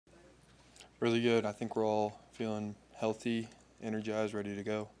Really good. I think we're all feeling healthy, energized, ready to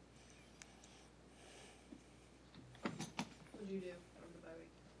go. What did you do over the bye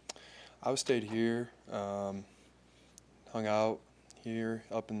week? I stayed here, hung out here,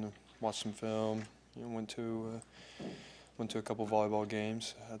 watched some film. Went to a couple volleyball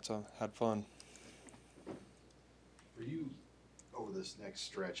games. Had fun. For you, over this next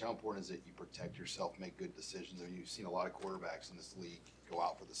stretch, how important is it you protect yourself, make good decisions? I mean, you've seen a lot of quarterbacks in this league go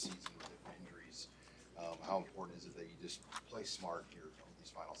out for the season with different injuries. How important is it that you just play smart here over these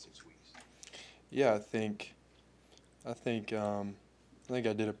final 6 weeks? Yeah, I think I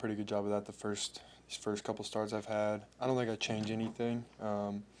did a pretty good job of that these first couple starts I've had. I don't think I change anything.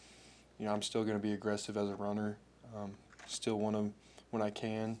 I'm still going to be aggressive as a runner. Still want to, when I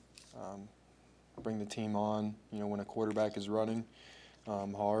can, bring the team on. When a quarterback is running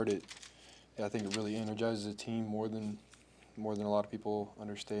hard, I think it really energizes the team more than a lot of people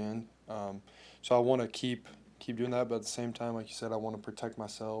understand. So I want to keep doing that, but at the same time, like you said, I want to protect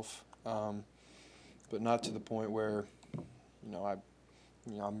myself, but not to the point where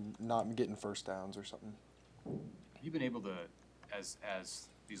I'm not getting first downs or something. Have you been able to, as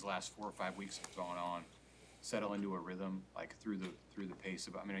these last 4 or 5 weeks have gone on, settle into a rhythm like through the pace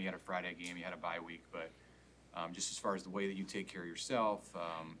of? I mean, you had a Friday game, you had a bye week, but just as far as the way that you take care of yourself,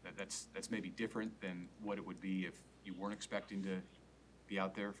 that's maybe different than what it would be if you weren't expecting to be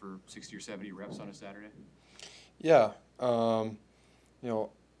out there for 60 or 70 reps on a Saturday. Yeah,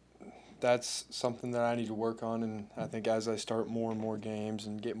 that's something that I need to work on, and I think as I start more and more games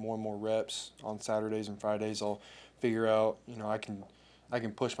and get more and more reps on Saturdays and Fridays, I'll figure out, I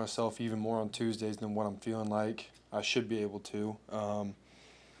can push myself even more on Tuesdays than what I'm feeling like I should be able to.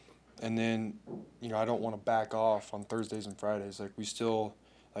 And then, I don't want to back off on Thursdays and Fridays.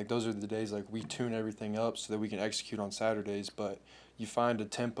 Those are the days we tune everything up so that we can execute on Saturdays. But you find a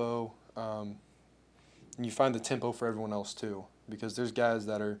tempo, and you find the tempo for everyone else too, because there's guys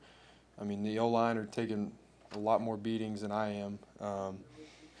that are, the O-line are taking a lot more beatings than I am.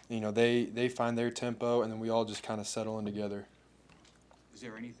 They find their tempo, and then we all just kind of settle in together. Is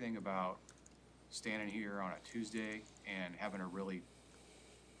there anything about standing here on a Tuesday and having a really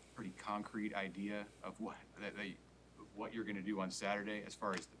pretty concrete idea of what you're going to do on Saturday as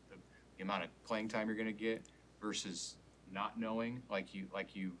far as the amount of playing time you're going to get versus not knowing like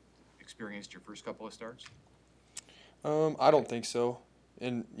you experienced your first couple of starts? I don't think so.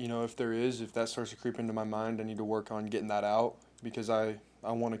 And, if that starts to creep into my mind, I need to work on getting that out, because I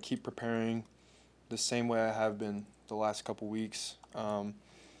want to keep preparing the same way I have been the last couple weeks.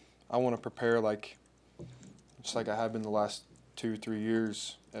 I want to prepare just like I have been the last 2-3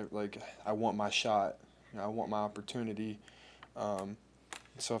 years. I want my shot. I want my opportunity.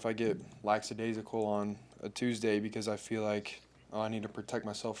 So if I get lackadaisical on a Tuesday because I feel like I need to protect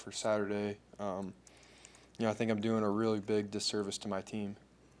myself for Saturday, I think I'm doing a really big disservice to my team.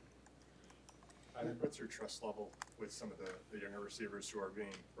 What's your trust level with some of the younger receivers who are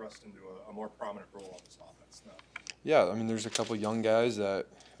being thrust into a more prominent role on this offense now? Yeah, there's a couple young guys that,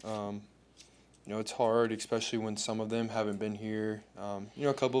 it's hard, especially when some of them haven't been here.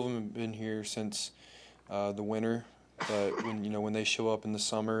 A couple of them have been here since the winter, but when they show up in the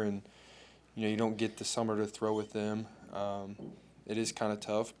summer and, you don't get the summer to throw with them, it is kind of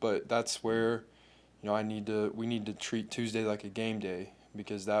tough. But that's where, we need to treat Tuesday like a game day,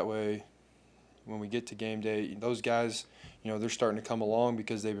 because that way, when we get to game day, those guys, they're starting to come along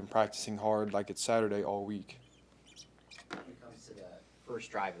because they've been practicing hard like it's Saturday all week. When it comes to the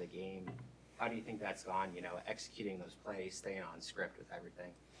first drive of the game, how do you think that's gone, executing those plays, staying on script with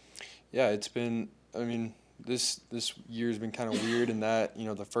everything? Yeah, it's been, this year's been kind of weird in that,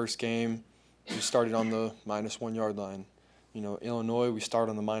 the first game, we started on the -1 yard line. Illinois, we start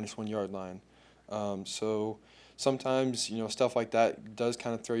on the -1 yard line. So sometimes, stuff like that does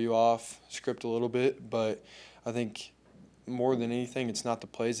kind of throw you off script a little bit, but I think more than anything, it's not the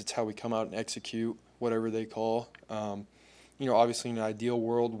plays, it's how we come out and execute whatever they call. Obviously in an ideal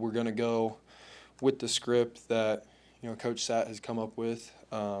world, we're going to go with the script that, Coach Sat has come up with.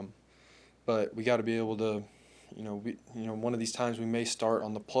 But we got to be able to, one of these times we may start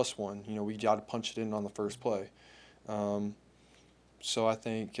on the +1. We got to punch it in on the first play. So I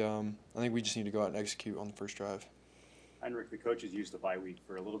think we just need to go out and execute on the first drive. Heinrich, the coaches used the bye week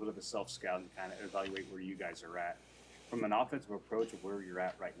for a little bit of a self-scout and kind of evaluate where you guys are at. From an offensive approach of where you're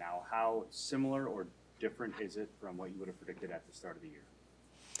at right now, how similar or different is it from what you would have predicted at the start of the year?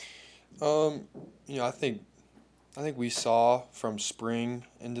 I think we saw from spring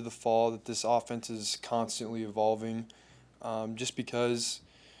into the fall that this offense is constantly evolving, just because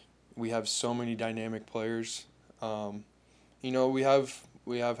we have so many dynamic players. We have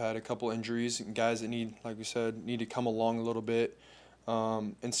we have had a couple injuries and guys that need, like we said, need to come along a little bit.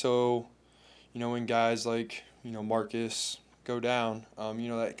 And so, when guys like, Marcus go down,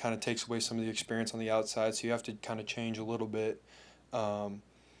 that kind of takes away some of the experience on the outside. So you have to kind of change a little bit.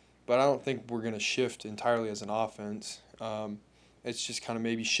 But I don't think we're going to shift entirely as an offense. It's just kind of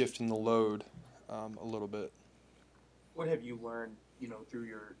maybe shifting the load a little bit. What have you learned, through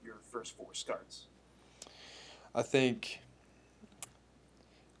your first 4 starts? I think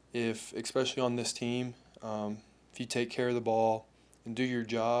especially on this team, if you take care of the ball and do your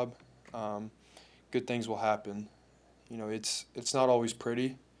job, good things will happen. It's not always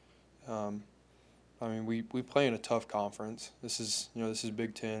pretty. We play in a tough conference. This is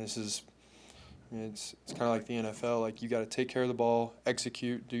Big Ten. It's kind of like the NFL. Like, you got to take care of the ball,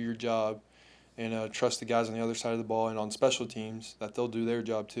 execute, do your job, and trust the guys on the other side of the ball and on special teams that they'll do their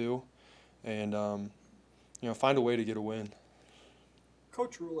job too, and find a way to get a win.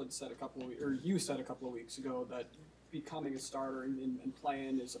 Coach Rule had said you said a couple of weeks ago that becoming a starter and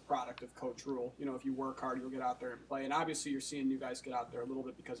playing is a product of Coach Rule. If you work hard, you'll get out there and play. And obviously, you're seeing you guys get out there a little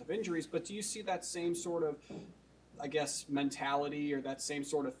bit because of injuries. But do you see that same sort of, mentality or that same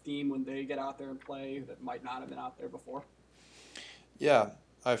sort of theme when they get out there and play that might not have been out there before? Yeah,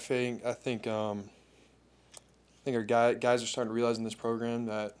 I think our guys are starting to realize in this program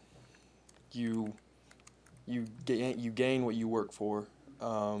that you gain what you work for.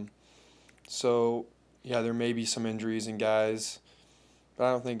 So yeah, there may be some injuries in guys, but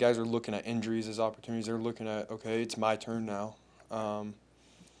I don't think guys are looking at injuries as opportunities. They're looking at, okay, it's my turn now.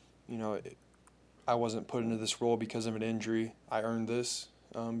 I wasn't put into this role because of an injury. I earned this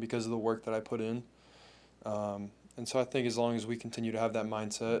because of the work that I put in. And so I think as long as we continue to have that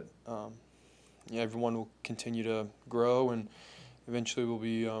mindset, everyone will continue to grow, and eventually we'll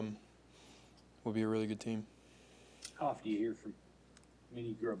be a really good team. How often do you hear from,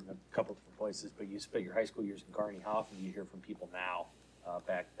 you grew up in a couple different places, but you spent your high school years in Kearney. How often do you hear from people now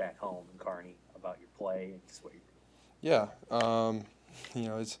back home in Kearney about your play and just what you're doing?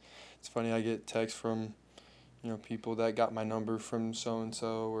 Yeah, it's funny. I get texts from, people that got my number from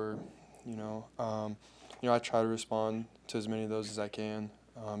so-and-so, or, I try to respond to as many of those as I can,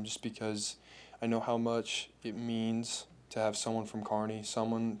 just because I know how much it means to have someone from Kearney,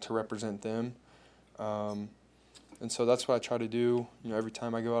 someone to represent them. And so that's what I try to do, every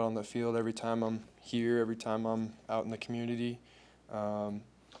time I go out on the field, every time I'm here, every time I'm out in the community. I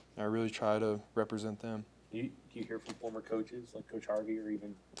really try to represent them. Do you hear from former coaches like Coach Harvey or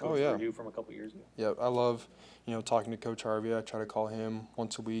even Coach Oh, yeah. Purdue from a couple years ago? Yeah, I love, talking to Coach Harvey. I try to call him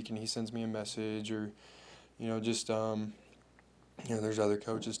once a week, and he sends me a message, or, there's other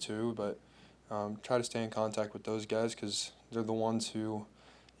coaches too, but try to stay in contact with those guys because they're the ones who,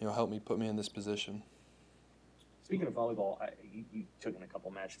 helped me put me in this position. Speaking of volleyball, you took in a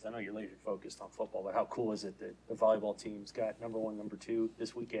couple matches. I know you're laser focused on football, but how cool is it that the volleyball team's got number 1, number 2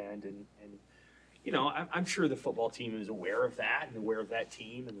 this weekend? And I'm sure the football team is aware of that and aware of that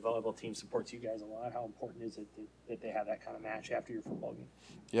team, and the volleyball team supports you guys a lot. How important is it that they have that kind of match after your football game?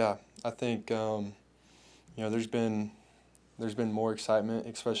 Yeah, I think there's been more excitement,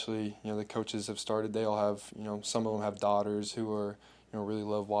 especially the coaches have started. They all have some of them have daughters who are really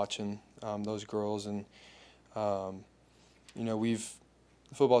love watching those girls, and the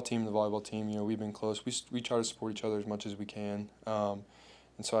football team and the volleyball team, we've been close. We try to support each other as much as we can.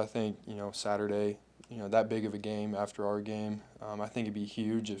 And so I think, Saturday, that big of a game after our game, I think it'd be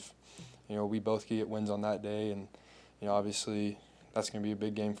huge if, we both could get wins on that day. And, obviously that's going to be a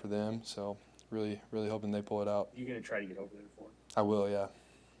big game for them. So really, really hoping they pull it out. You're going to try to get over there for it? I will, yeah.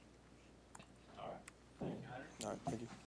 All right. All right, thank you.